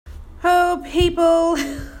Hello, people.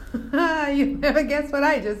 You never guess what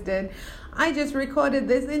I just did. I just recorded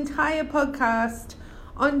this entire podcast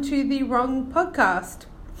onto the wrong podcast.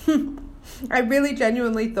 I really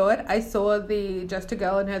genuinely thought I saw the Just a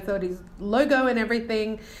Girl in Her 30s logo and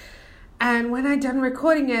everything. And when I done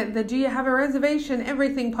recording it, the do you have a reservation,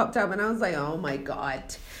 everything popped up. And I was like, oh my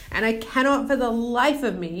God. And I cannot for the life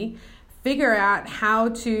of me figure out how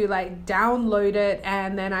to download it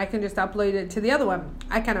and then I can just upload it to the other one.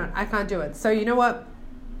 I can't do it. So you know what?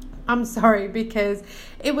 I'm sorry, because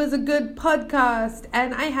it was a good podcast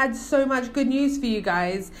and I had so much good news for you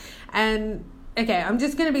guys. And okay, I'm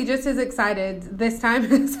just going to be just as excited this time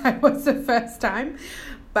as I was the first time.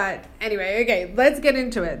 But anyway, okay, let's get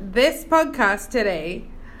into it. This podcast today,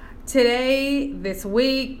 this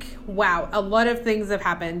week, wow, a lot of things have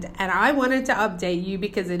happened. And I wanted to update you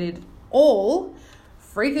because it is all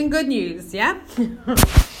freaking good news, yeah?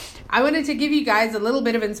 I wanted to give you guys a little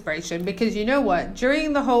bit of inspiration because you know what?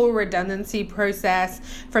 During the whole redundancy process,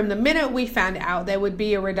 from the minute we found out there would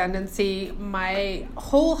be a redundancy, my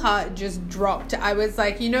whole heart just dropped. I was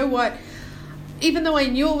like, you know what? Even though I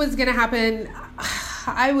knew it was going to happen,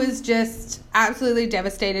 I was just absolutely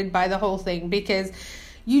devastated by the whole thing because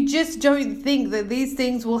you just don't think that these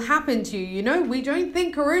things will happen to you. You know, we don't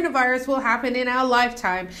think coronavirus will happen in our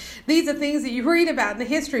lifetime. These are things that you read about in the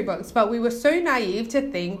history books, but we were so naive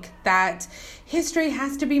to think that history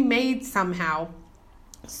has to be made somehow.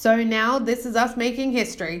 So now this is us making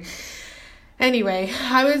history. Anyway,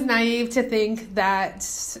 I was naive to think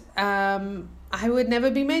that I would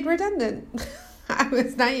never be made redundant. I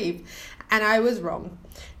was naive and I was wrong.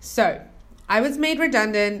 So I was made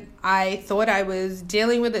redundant. I thought I was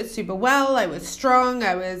dealing with it super well. I was strong.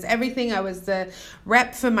 I was everything. I was the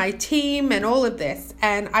rep for my team and all of this.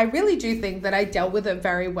 And I really do think that I dealt with it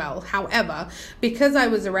very well. However, because I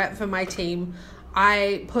was a rep for my team,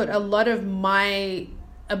 I put a lot of my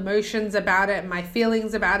emotions about it, my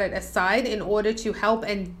feelings about it aside in order to help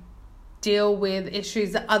and deal with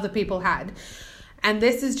issues that other people had. And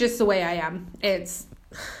this is just the way I am.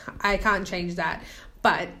 I can't change that.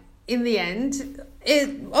 But in the end,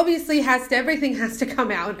 it obviously everything has to come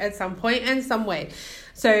out at some point and some way.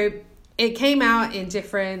 So it came out in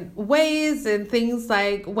different ways and things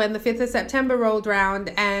like when the 5th of September rolled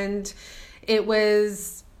around and it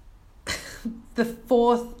was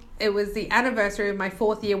it was the anniversary of my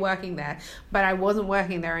 4th year working there, but I wasn't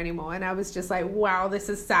working there anymore. And I was just like, wow, this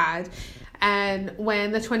is sad. And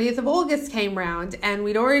when the 20th of August came around and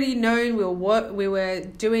we'd already known we were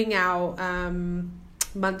doing our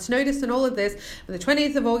month's notice and all of this, but the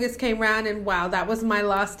 20th of August came around and wow, that was my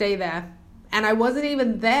last day there. And I wasn't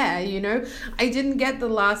even there, you know. I didn't get the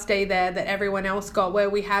last day there that everyone else got, where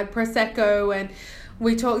we had Prosecco and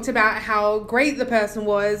we talked about how great the person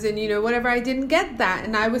was and, you know, whatever. I didn't get that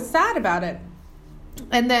and I was sad about it.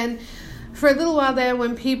 And then for a little while there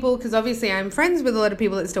when people, because obviously I'm friends with a lot of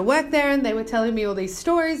people that still work there and they were telling me all these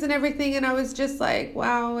stories and everything, and I was just like,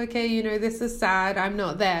 wow, okay, you know, this is sad, I'm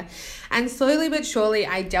not there. And slowly but surely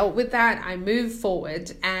I dealt with that. I moved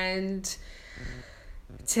forward, and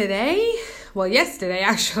yesterday,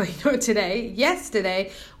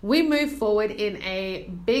 we moved forward in a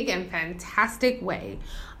big and fantastic way.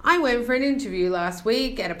 I went for an interview last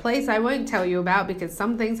week at a place I won't tell you about because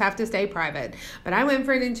some things have to stay private. But I went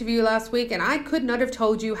for an interview last week and I could not have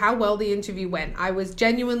told you how well the interview went. I was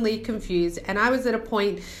genuinely confused, and I was at a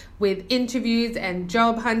point with interviews and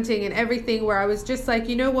job hunting and everything where I was just like,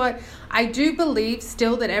 you know what? I do believe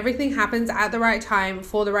still that everything happens at the right time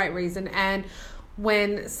for the right reason. And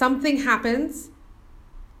when something happens,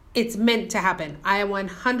 it's meant to happen. I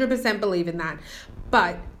 100% believe in that.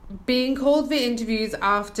 But being called for interviews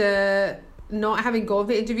after not having gone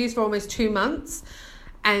for interviews for almost 2 months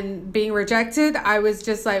and being rejected, I was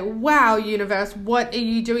just like, wow, universe, what are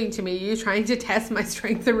you doing to me? Are you trying to test my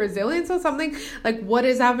strength and resilience or something? Like, what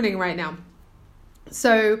is happening right now?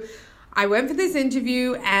 So I went for this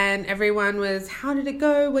interview and everyone was, how did it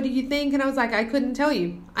go? What do you think? And I was like, I couldn't tell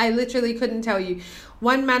you. I literally couldn't tell you.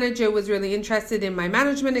 One manager was really interested in my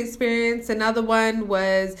management experience. Another one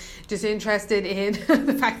was just interested in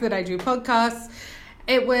the fact that I do podcasts.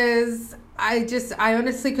 I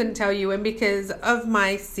honestly couldn't tell you. And because of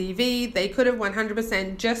my CV, they could have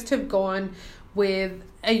 100% just have gone with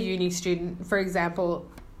a uni student, for example.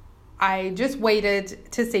 I just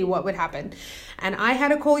waited to see what would happen. And I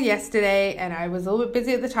had a call yesterday and I was a little bit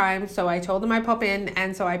busy at the time. So I told them I'd pop in.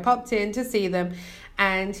 And so I popped in to see them.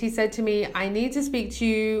 And he said to me, I need to speak to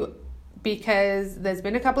you because there's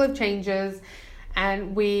been a couple of changes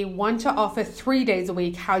and we want to offer 3 days a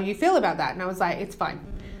week. How do you feel about that? And I was like, it's fine.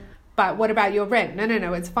 but what about your rent?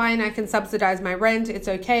 No, it's fine. I can subsidize my rent. It's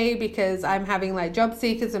okay because I'm having like job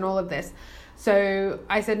seekers and all of this. So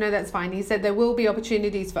I said, no, that's fine. He said, there will be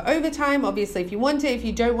opportunities for overtime. Obviously, if you want it, if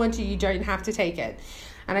you don't want to, you don't have to take it.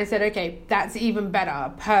 And I said, okay, that's even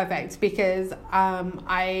better. Perfect. Because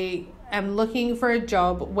I am looking for a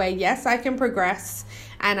job where, yes, I can progress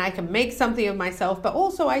and I can make something of myself. But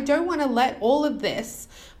also, I don't want to let all of this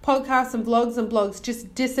podcasts and vlogs and blogs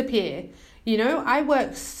just disappear. You know, I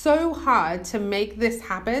work so hard to make this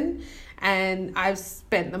happen. And I've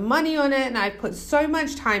spent the money on it and I've put so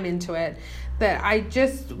much time into it that I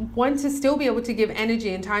just want to still be able to give energy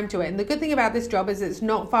and time to it. And the good thing about this job is it's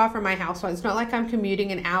not far from my house. So it's not like I'm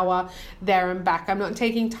commuting an hour there and back. I'm not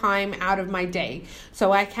taking time out of my day.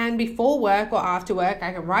 So I can, before work or after work,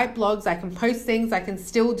 I can write blogs, I can post things, I can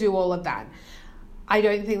still do all of that. I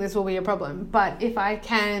don't think this will be a problem. But if I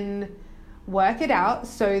can work it out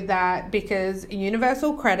so that, because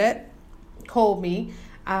Universal Credit called me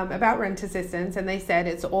about rent assistance and they said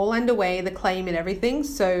it's all underway, the claim and everything,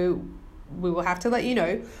 so we will have to let you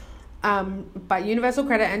know. But Universal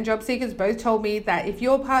Credit and Job Seekers both told me that if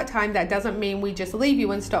you're part-time, that doesn't mean we just leave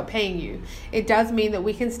you and stop paying you. It does mean that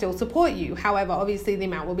we can still support you. However, obviously the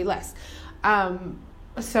amount will be less.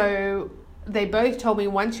 So they both told me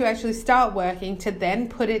once you actually start working to then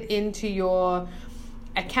put it into your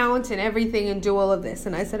account and everything and do all of this.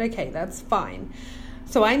 And I said, okay, that's fine.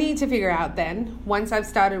 So I need to figure out then, once I've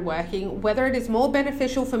started working, whether it is more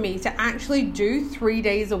beneficial for me to actually do 3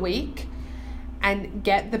 days a week and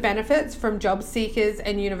get the benefits from Job Seekers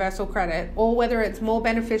and Universal Credit, or whether it's more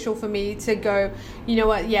beneficial for me to go, you know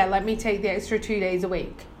what, yeah, let me take the extra 2 days a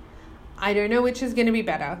week. I don't know which is going to be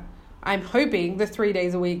better. I'm hoping the 3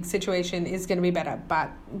 days a week situation is going to be better,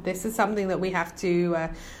 but this is something that we have to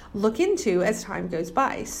look into as time goes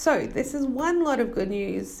by. So this is one lot of good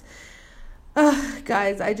news.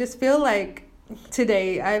 Guys, I just feel like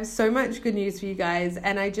today I have so much good news for you guys,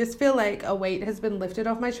 and I just feel like a weight has been lifted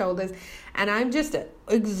off my shoulders and I'm just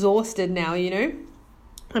exhausted now, you know.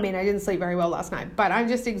 I mean, I didn't sleep very well last night, but I'm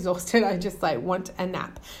just exhausted. I just want a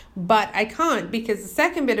nap, but I can't, because the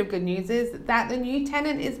second bit of good news is that the new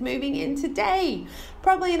tenant is moving in today,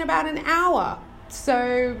 probably in about an hour.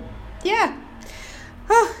 So yeah,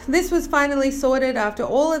 this was finally sorted after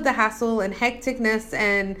all of the hassle and hecticness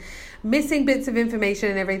and missing bits of information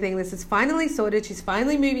and everything. This is finally sorted. She's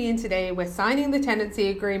finally moving in today. We're signing the tenancy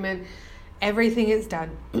agreement. Everything is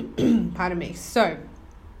done. Pardon me. So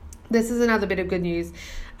this is another bit of good news.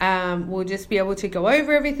 We'll just be able to go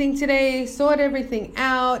over everything today, sort everything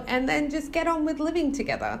out, and then just get on with living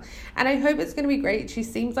together. And I hope it's going to be great. She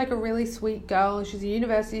seems like a really sweet girl. She's a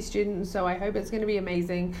university student, so I hope it's going to be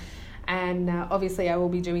amazing. And obviously I will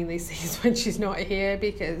be doing these things when she's not here,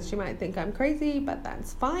 because she might think I'm crazy, but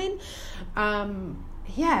that's fine.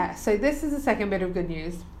 So this is the second bit of good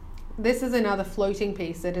news. This is another floating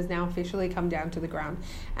piece that has now officially come down to the ground,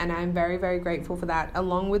 and I'm very, very grateful for that.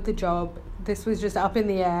 Along with the job, this was just up in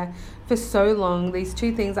the air for so long. These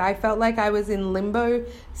two things, I felt like I was in limbo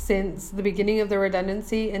since the beginning of the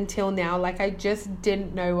redundancy until now. Like, I just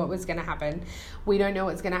didn't know what was going to happen. We don't know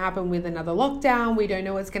what's going to happen with another lockdown. We don't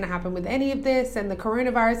know what's going to happen with any of this and the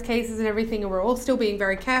coronavirus cases and everything, and we're all still being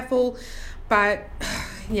very careful. But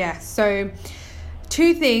yeah, so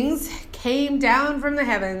two things came down from the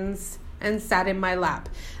heavens and sat in my lap.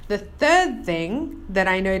 The third thing that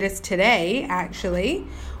I noticed today actually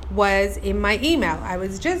was in my email. I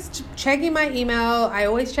was just checking my email. I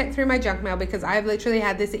always check through my junk mail because I've literally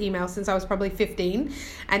had this email since I was probably 15,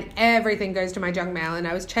 and everything goes to my junk mail. And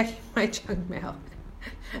I was checking my junk mail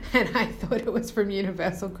and I thought it was from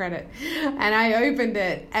Universal Credit, and I opened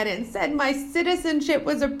it and it said my citizenship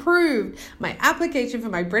was approved. My application for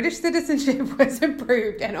my British citizenship was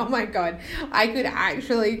approved, and oh my God, I could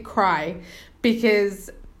actually cry, because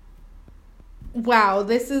wow,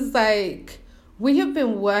 this is like, we have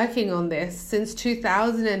been working on this since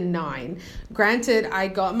 2009. Granted, I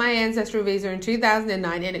got my ancestral visa in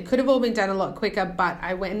 2009 and it could have all been done a lot quicker, but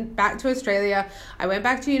I went back to Australia. I went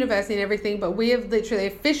back to university and everything, but we have literally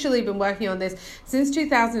officially been working on this since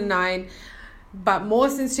 2009, but more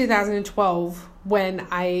since 2012 when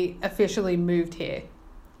I officially moved here.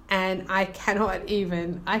 And I don't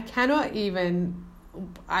even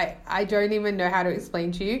know how to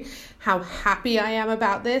explain to you how happy I am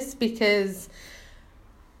about this, because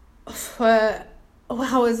for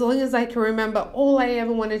as long as I can remember, all I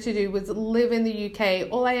ever wanted to do was live in the UK.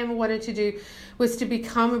 All I ever wanted to do was to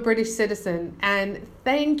become a British citizen. And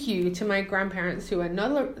thank you to my grandparents who are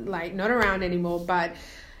not around anymore, but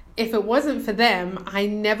if it wasn't for them, I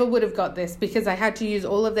never would have got this, because I had to use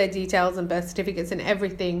all of their details and birth certificates and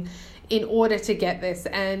everything in order to get this.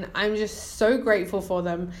 And I'm just so grateful for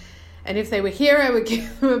them. And if they were here, I would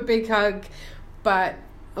give them a big hug. But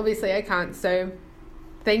obviously I can't. So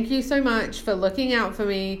thank you so much for looking out for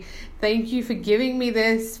me. Thank you for giving me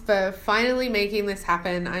this, for finally making this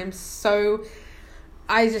happen. I'm so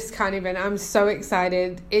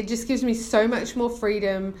excited. It just gives me so much more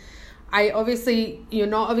freedom. You're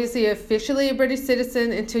not obviously officially a British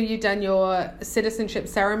citizen until you've done your citizenship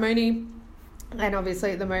ceremony. And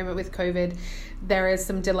obviously at the moment with COVID, there is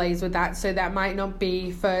some delays with that. So that might not be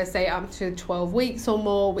for, say, up to 12 weeks or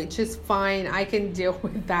more, which is fine. I can deal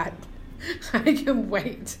with that. I can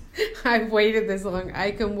wait. I've waited this long.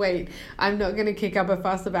 I can wait. I'm not going to kick up a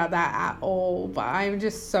fuss about that at all. But I'm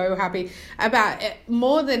just so happy about it.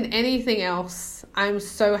 More than anything else, I'm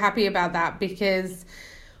so happy about that because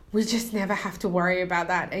we just never have to worry about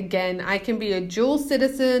that again. I can be a dual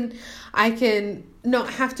citizen. I can not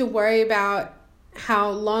have to worry about how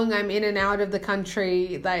long I'm in and out of the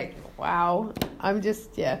country. Like, wow.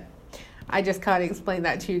 I just can't explain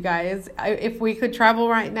that to you guys. If we could travel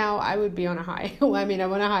right now, I would be on a high. Well, I mean,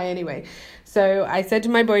 I'm on a high anyway. So I said to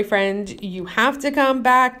my boyfriend, you have to come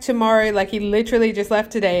back tomorrow. Like, he literally just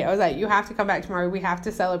left today. I was like, you have to come back tomorrow. We have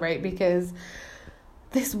to celebrate because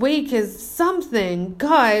this week is something.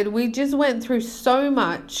 God, we just went through so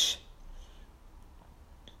much.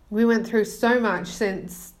 We went through so much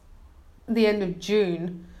since the end of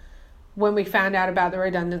June when we found out about the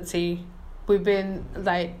redundancy. We've been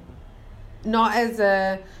like, not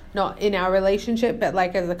in our relationship, but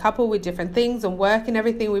like as a couple with different things and work and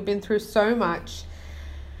everything. We've been through so much.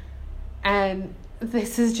 And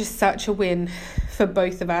this is just such a win for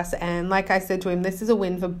both of us. And like I said to him, this is a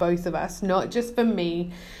win for both of us, not just for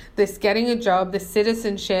me. This getting a job, the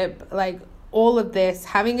citizenship, like all of this,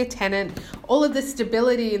 having a tenant, all of the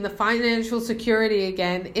stability and the financial security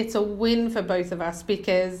again, it's a win for both of us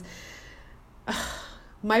because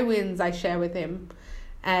my wins I share with him.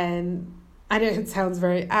 And I know it sounds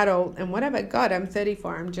very adult and whatever. God, I'm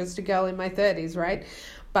 34. I'm just a girl in my 30s, right?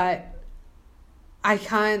 But I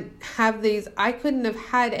can't have these. I couldn't have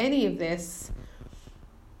had any of this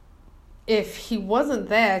if he wasn't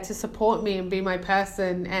there to support me and be my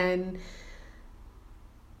person and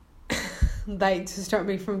like to stop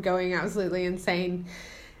me from going absolutely insane.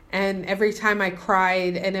 And every time I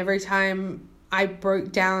cried and every time I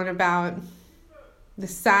broke down about the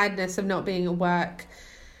sadness of not being at work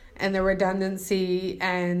and the redundancy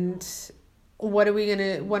and what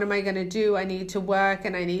am I going to do? I need to work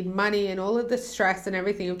and I need money and all of the stress and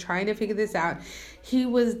everything of trying to figure this out. He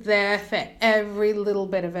was there for every little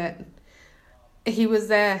bit of it. He was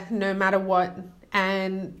there no matter what.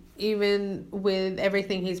 And even with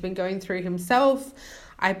everything he's been going through himself,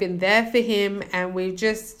 I've been there for him, and we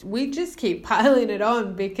just keep piling it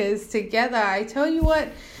on because together, I tell you what,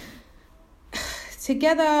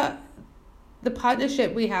 together, the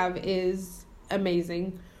partnership we have is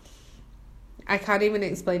amazing. I can't even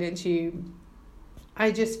explain it to you.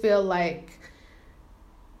 I just feel like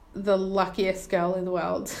the luckiest girl in the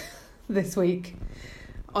world this week.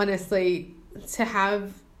 Honestly, to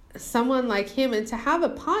have someone like him and to have a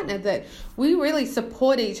partner that we really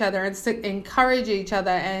support each other and encourage each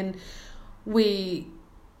other, and we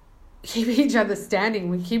keep each other standing,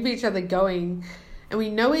 we keep each other going, and we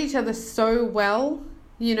know each other so well,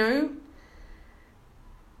 you know,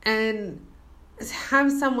 and to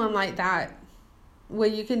have someone like that where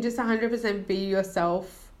you can just 100% be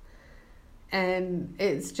yourself, and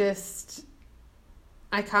it's just,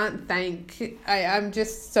 I can't thank. I'm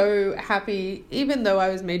just so happy, even though I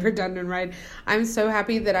was made redundant, right? I'm so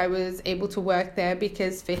happy that I was able to work there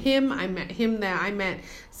because for him, I met him there. I met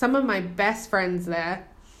some of my best friends there.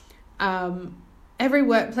 Every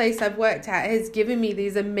workplace I've worked at has given me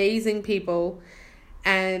these amazing people.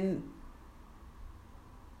 And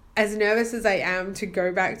as nervous as I am to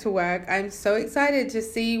go back to work, I'm so excited to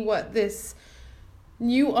see what this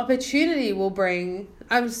new opportunity will bring.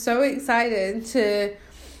 I'm so excited to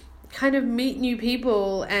kind of meet new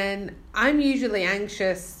people, and I'm usually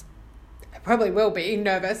anxious. I probably will be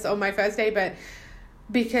nervous on my first day, but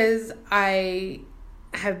because I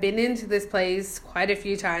have been into this place quite a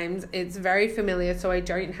few times, it's very familiar, so I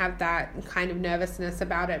don't have that kind of nervousness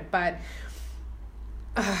about it. But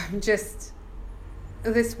just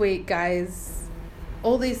this week, guys,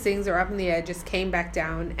 all these things are up in the air, just came back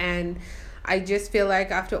down, and I just feel like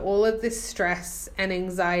after all of this stress and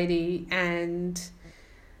anxiety and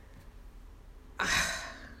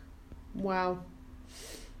wow,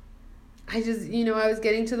 I just, I was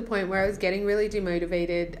getting to the point where I was getting really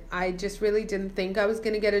demotivated. I just really didn't think I was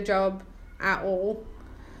going to get a job at all.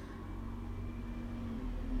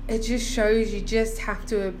 It just shows you just have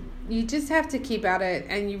to you just have to keep at it,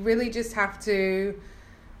 and you really just have to,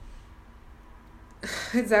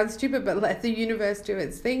 it sounds stupid, but let the universe do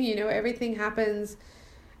its thing. You know, everything happens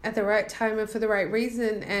at the right time and for the right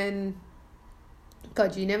reason, and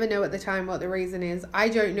God, you never know at the time what the reason is. I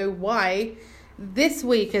don't know why this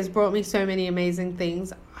week has brought me so many amazing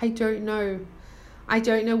things. I don't know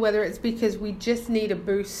whether it's because we just need a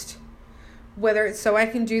boost, whether it's so I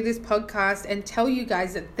can do this podcast and tell you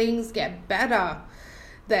guys that things get better,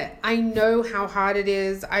 that I know how hard it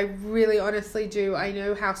is. I really honestly do. I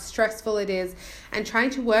know how stressful it is, and trying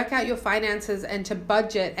to work out your finances and to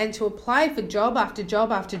budget and to apply for job after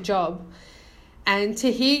job after job, and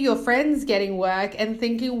to hear your friends getting work and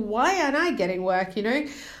thinking, why aren't I getting work? You know,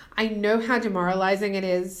 I know how demoralizing it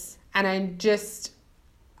is, and I'm just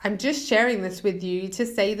sharing this with you to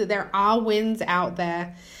say that there are wins out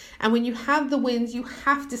there. And when you have the wins, you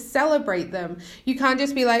have to celebrate them. You can't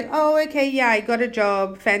just be like, oh, okay, yeah, I got a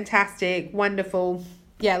job. Fantastic. Wonderful.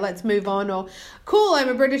 Yeah, let's move on. Or, cool, I'm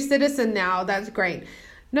a British citizen now. That's great.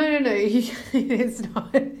 No. It's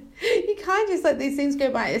not. You can't just let these things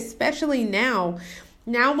go by, especially now.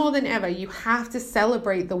 Now more than ever, you have to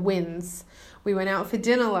celebrate the wins. We went out for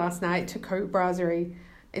dinner last night to Cote Brasserie.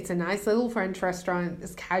 It's a nice little French restaurant.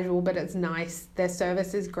 It's casual, but it's nice. Their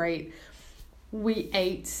service is great. We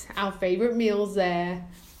ate our favorite meals there.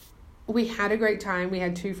 We had a great time. We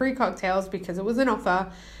had 2 free cocktails because it was an offer.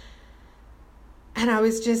 And I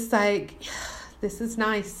was just like, this is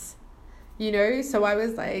nice. You know, so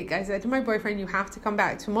I said to my boyfriend, you have to come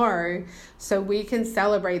back tomorrow so we can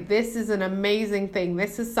celebrate. This is an amazing thing.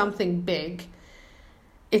 This is something big.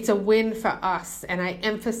 It's a win for us. And I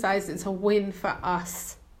emphasize it's a win for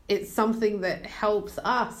us. It's something that helps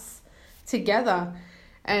us together.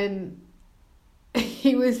 And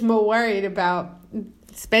he was more worried about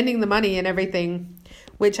spending the money and everything,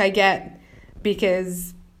 which I get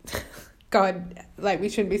because, God, like, we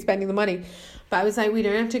shouldn't be spending the money. But I was like, we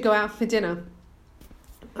don't have to go out for dinner.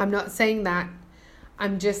 I'm not saying that.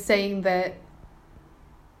 I'm just saying that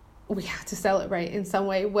we have to celebrate in some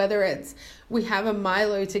way, whether it's we have a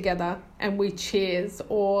Milo together and we cheers,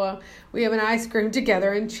 or we have an ice cream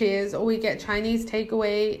together and cheers, or we get Chinese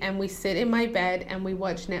takeaway and we sit in my bed and we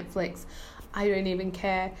watch Netflix. I don't even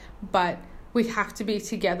care, but we have to be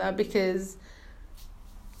together because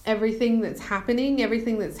everything that's happening,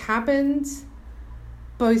 everything that's happened,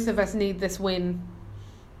 both of us need this win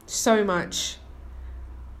so much.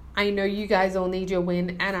 I know you guys all need your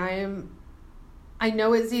win, and I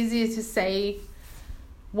know it's easier to say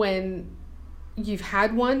when you've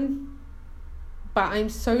had one, but I'm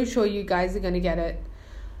so sure you guys are going to get it.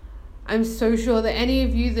 I'm so sure that any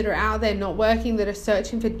of you that are out there not working, that are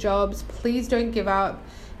searching for jobs, please don't give up.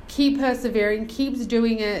 Keep persevering, keep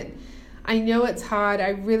doing it. I know it's hard. I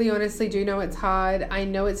really honestly do know it's hard. I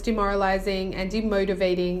know it's demoralizing and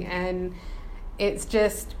demotivating, and it's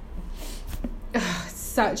just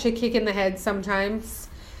such a kick in the head sometimes.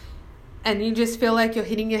 And you just feel like you're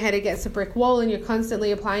hitting your head against a brick wall and you're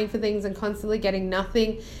constantly applying for things and constantly getting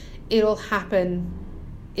nothing. It'll happen.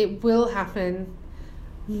 It will happen.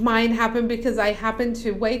 Mine happened because I happened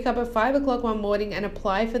to wake up at 5 o'clock one morning and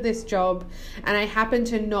apply for this job, and I happened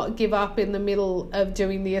to not give up in the middle of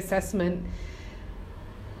doing the assessment,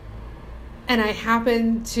 and I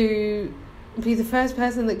happened to be the first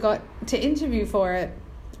person that got to interview for it.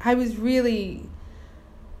 I'm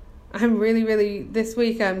really, this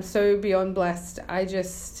week I'm so beyond blessed.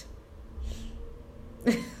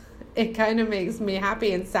 It kind of makes me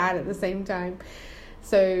happy and sad at the same time.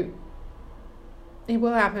 So it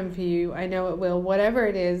will happen for you. I know it will. Whatever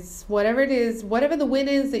it is, whatever the win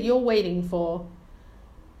is that you're waiting for,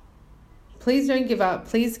 please don't give up.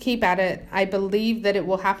 Please keep at it. I believe that it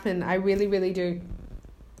will happen. I really, really do.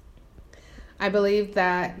 I believe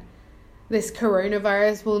that this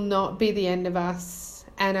coronavirus will not be the end of us.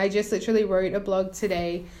 And I just literally wrote a blog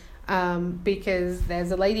today because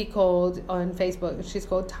there's a lady called on Facebook, she's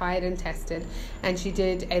called Tired and Tested, and she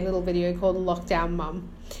did a little video called Lockdown Mum,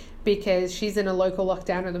 because she's in a local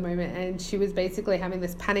lockdown at the moment, and she was basically having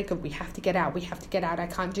this panic of we have to get out, I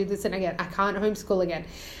can't do this and again, I can't homeschool again.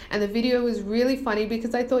 And the video was really funny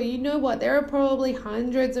because I thought, you know what, there are probably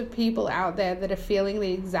hundreds of people out there that are feeling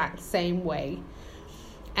the exact same way.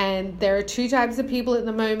 And there are 2 types of people at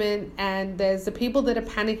the moment, and there's the people that are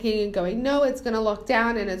panicking and going, no, it's going to lock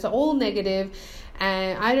down and it's all negative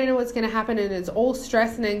and I don't know what's going to happen and it's all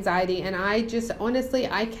stress and anxiety. And I just, honestly,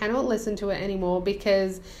 I cannot listen to it anymore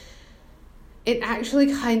because it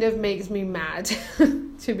actually kind of makes me mad,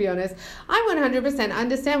 to be honest. I 100%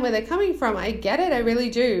 understand where they're coming from. I get it. I really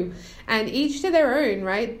do. And each to their own,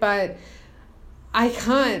 right? But I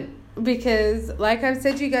can't Because like I've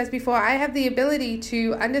said to you guys before, I have the ability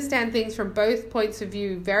to understand things from both points of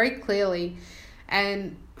view very clearly.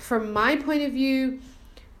 And from my point of view,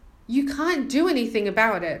 you can't do anything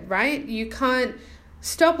about it, right? You can't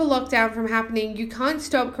stop a lockdown from happening. You can't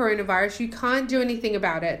stop coronavirus. You can't do anything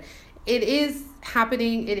about it. It is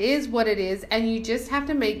happening. It is what it is. And you just have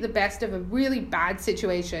to make the best of a really bad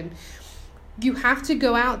situation. You have to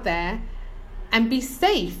go out there and be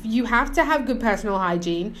safe. You have to have good personal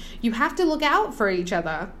hygiene. You have to look out for each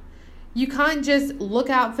other. You can't just look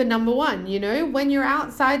out for number one, you know? When you're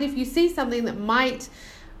outside, if you see something that might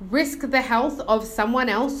risk the health of someone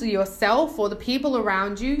else or yourself or the people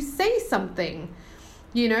around you, say something,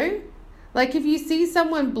 you know? Like if you see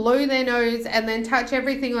someone blow their nose and then touch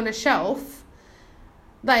everything on a shelf,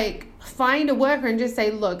 like find a worker and just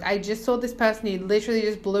say, look, I just saw this person who literally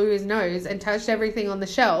just blew his nose and touched everything on the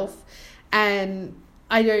shelf. And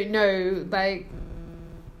I don't know, like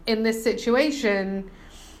in this situation,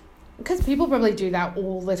 because people probably do that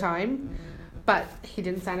all the time. But he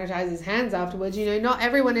didn't sanitize his hands afterwards. You know, not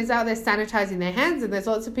everyone is out there sanitizing their hands. And there's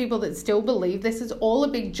lots of people that still believe this is all a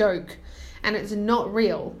big joke. And it's not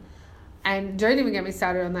real. And don't even get me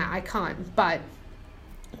started on that. I can't. But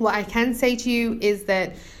what I can say to you is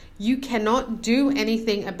that you cannot do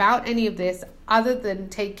anything about any of this other than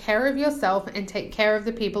take care of yourself and take care of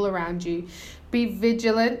the people around you. Be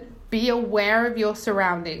vigilant. Be aware of your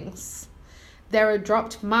surroundings. There are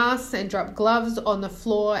dropped masks and dropped gloves on the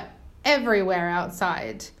floor everywhere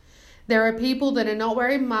outside. There are people that are not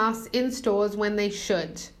wearing masks in stores when they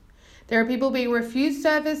should. There are people being refused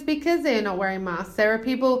service because they're not wearing masks. There are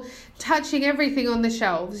people touching everything on the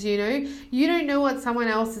shelves, you know. You don't know what someone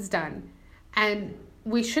else has done. And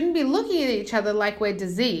we shouldn't be looking at each other like we're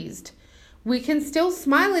diseased. We can still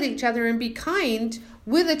smile at each other and be kind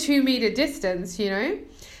with a 2-meter distance, you know.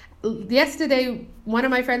 Yesterday, one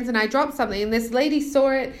of my friends and I dropped something and this lady saw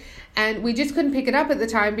it. And we just couldn't pick it up at the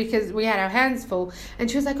time because we had our hands full. And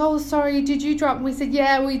she was like, oh, sorry, did you drop? And we said,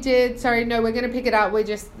 yeah, we did. Sorry, no, we're going to pick it up. We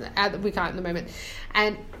can't at the moment.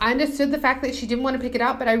 And I understood the fact that she didn't want to pick it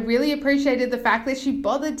up, but I really appreciated the fact that she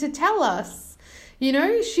bothered to tell us. You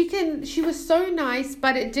know, she was so nice,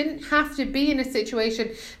 but it didn't have to be in a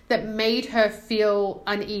situation that made her feel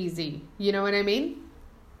uneasy. You know what I mean?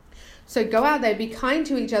 So go out there, be kind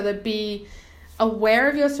to each other, be aware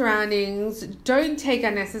of your surroundings. Don't take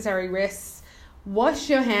unnecessary risks. Wash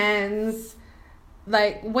your hands.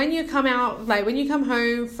 Like when you come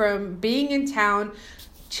home from being in town,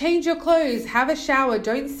 change your clothes, have a shower.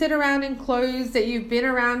 Don't sit around in clothes that you've been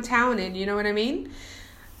around town in. You know what I mean?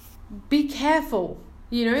 Be careful.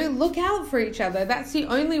 You know, look out for each other. That's the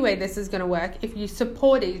only way this is going to work, if you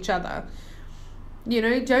support each other. You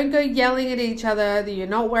know, don't go yelling at each other that you're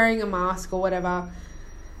not wearing a mask or whatever.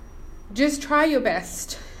 Just try your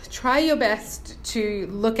best. Try your best to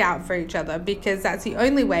look out for each other, because that's the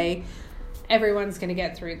only way everyone's going to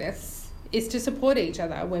get through this, is to support each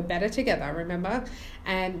other. We're better together, remember?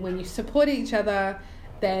 And when you support each other,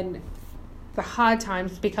 then the hard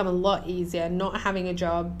times become a lot easier. Not having a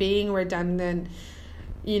job, being redundant,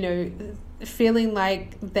 you know, feeling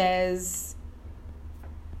like there's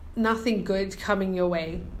nothing good coming your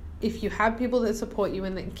way. If you have people that support you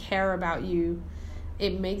and that care about you,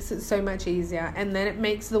 it makes it so much easier, and then it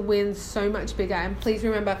makes the wins so much bigger. And please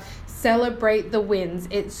remember, celebrate the wins.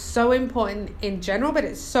 It's so important in general, but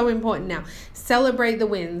it's so important now. Celebrate the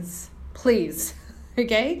wins, please.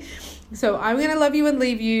 Okay? So I'm going to love you and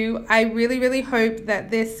leave you. I really, really hope that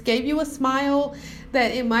this gave you a smile, that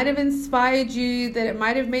it might have inspired you, that it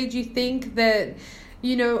might have made you think that,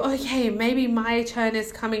 you know, okay, maybe my turn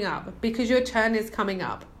is coming up, because your turn is coming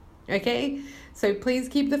up. Okay? So please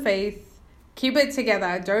keep the faith. Keep it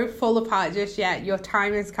together. Don't fall apart just yet. Your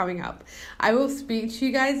time is coming up. I will speak to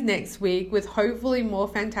you guys next week with hopefully more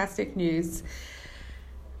fantastic news.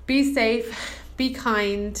 Be safe, be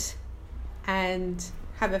kind, and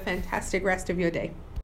have a fantastic rest of your day.